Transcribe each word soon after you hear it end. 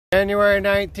January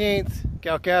 19th,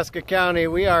 Kalkaska County.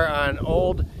 We are on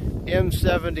Old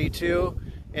M72,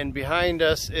 and behind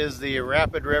us is the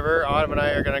Rapid River. Autumn and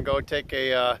I are going to go take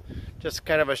a just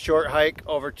kind of a short hike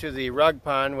over to the RUGG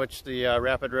Pond, which the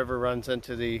Rapid River runs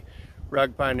into the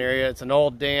RUGG Pond area. It's an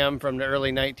old dam from the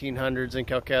early 1900s in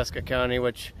Kalkaska County,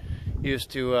 which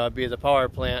used to be the power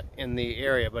plant in the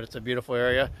area, but it's a beautiful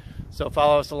area. So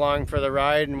follow us along for the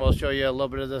ride, and we'll show you a little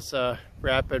bit of this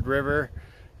Rapid River.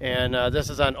 And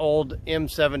this is on Old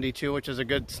M72, which is a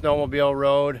good snowmobile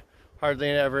road.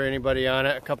 Hardly ever anybody on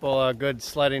it. A couple good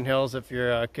sledding hills if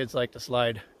your kids like to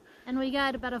slide. And we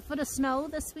got about a foot of snow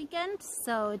this weekend,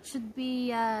 so it should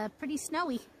be pretty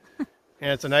snowy.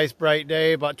 And it's a nice bright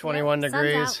day, about 21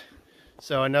 degrees.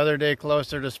 So another day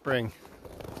closer to spring.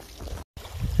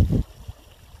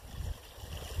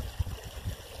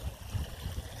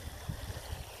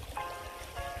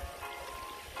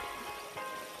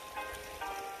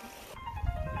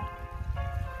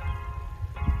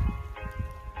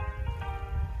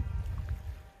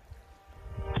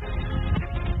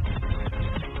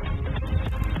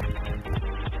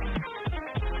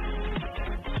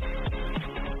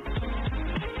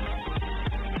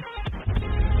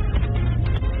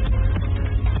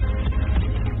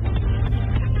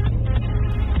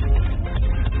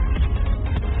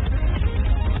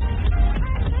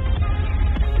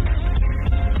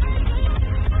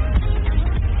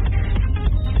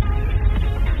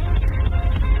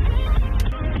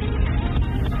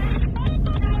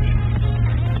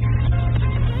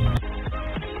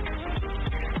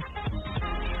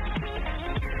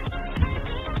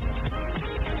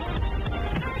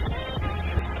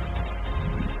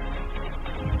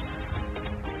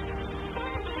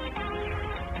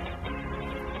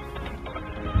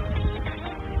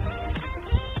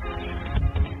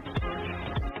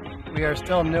 We are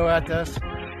still new at this.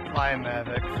 Fly,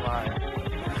 Mavic, fly.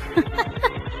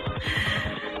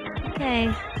 Okay.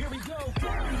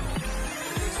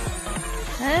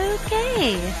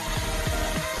 Okay.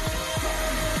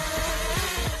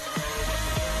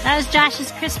 That was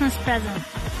Josh's Christmas present.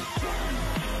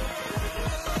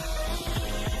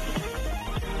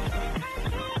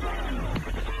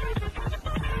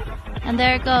 And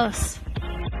there it goes.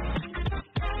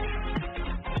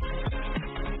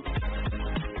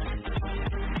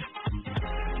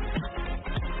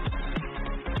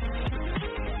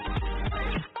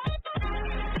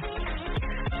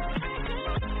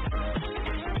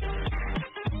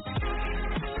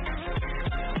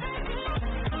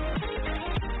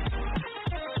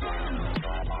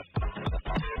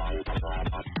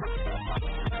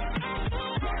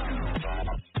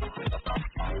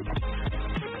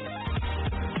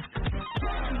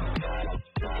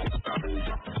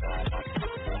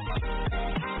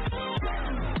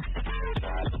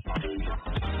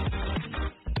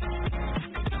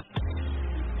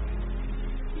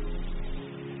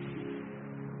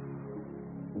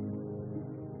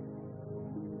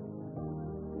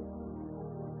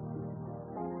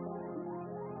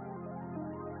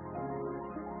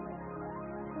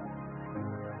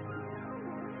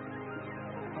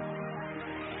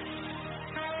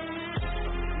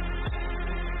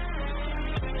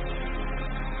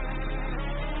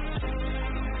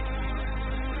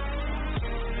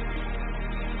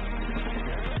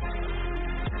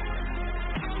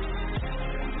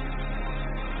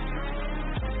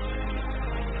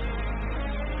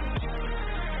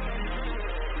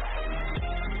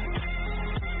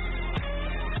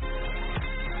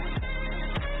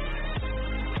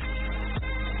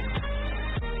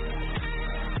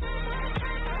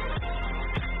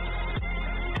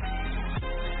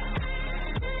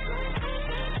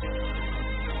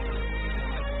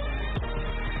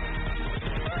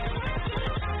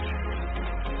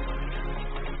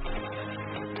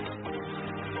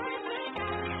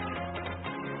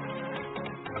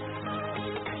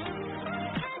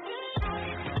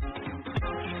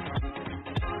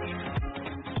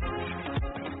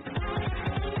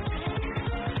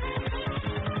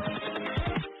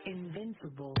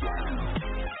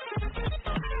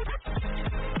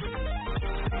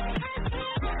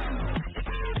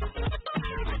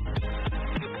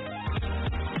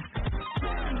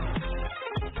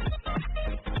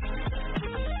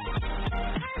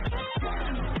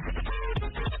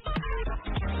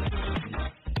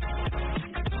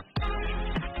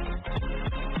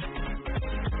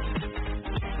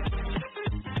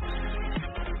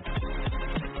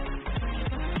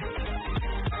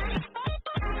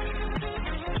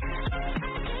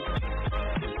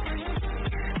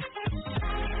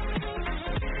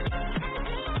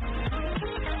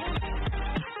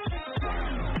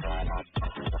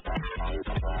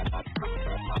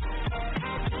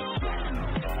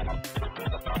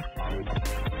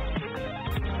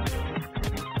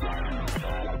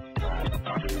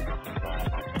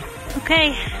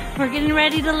 Okay, we're getting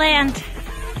ready to land.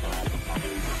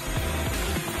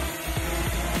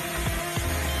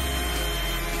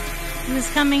 Who's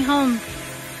coming home?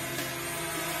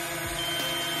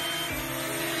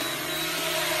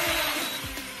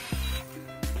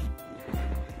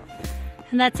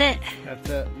 And that's it. That's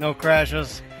it. No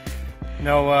crashes.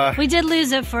 No, we did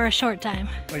lose it for a short time.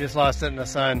 we just lost it in the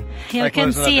sun. Yeah, like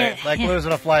couldn't see it. Like Yeah.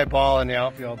 losing a fly ball in the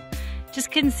outfield.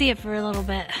 Just couldn't see it for a little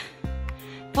bit.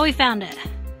 But we found it.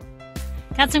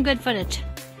 Got some good footage.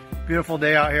 Beautiful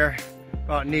day out here.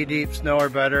 About knee-deep snow or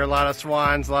better. A lot of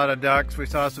swans, a lot of ducks. We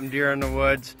saw some deer in the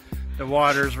woods. The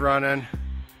water's running.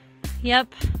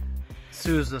 Yep.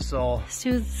 Soothes the soul.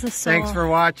 Soothes the soul. Thanks for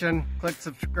watching. Click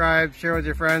subscribe, share with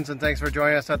your friends, and thanks for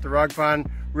joining us at the Rug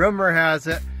Pond. Rumor has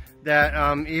it that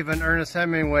even Ernest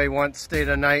Hemingway once stayed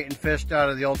a night and fished out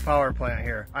of the old power plant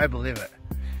here. I believe it.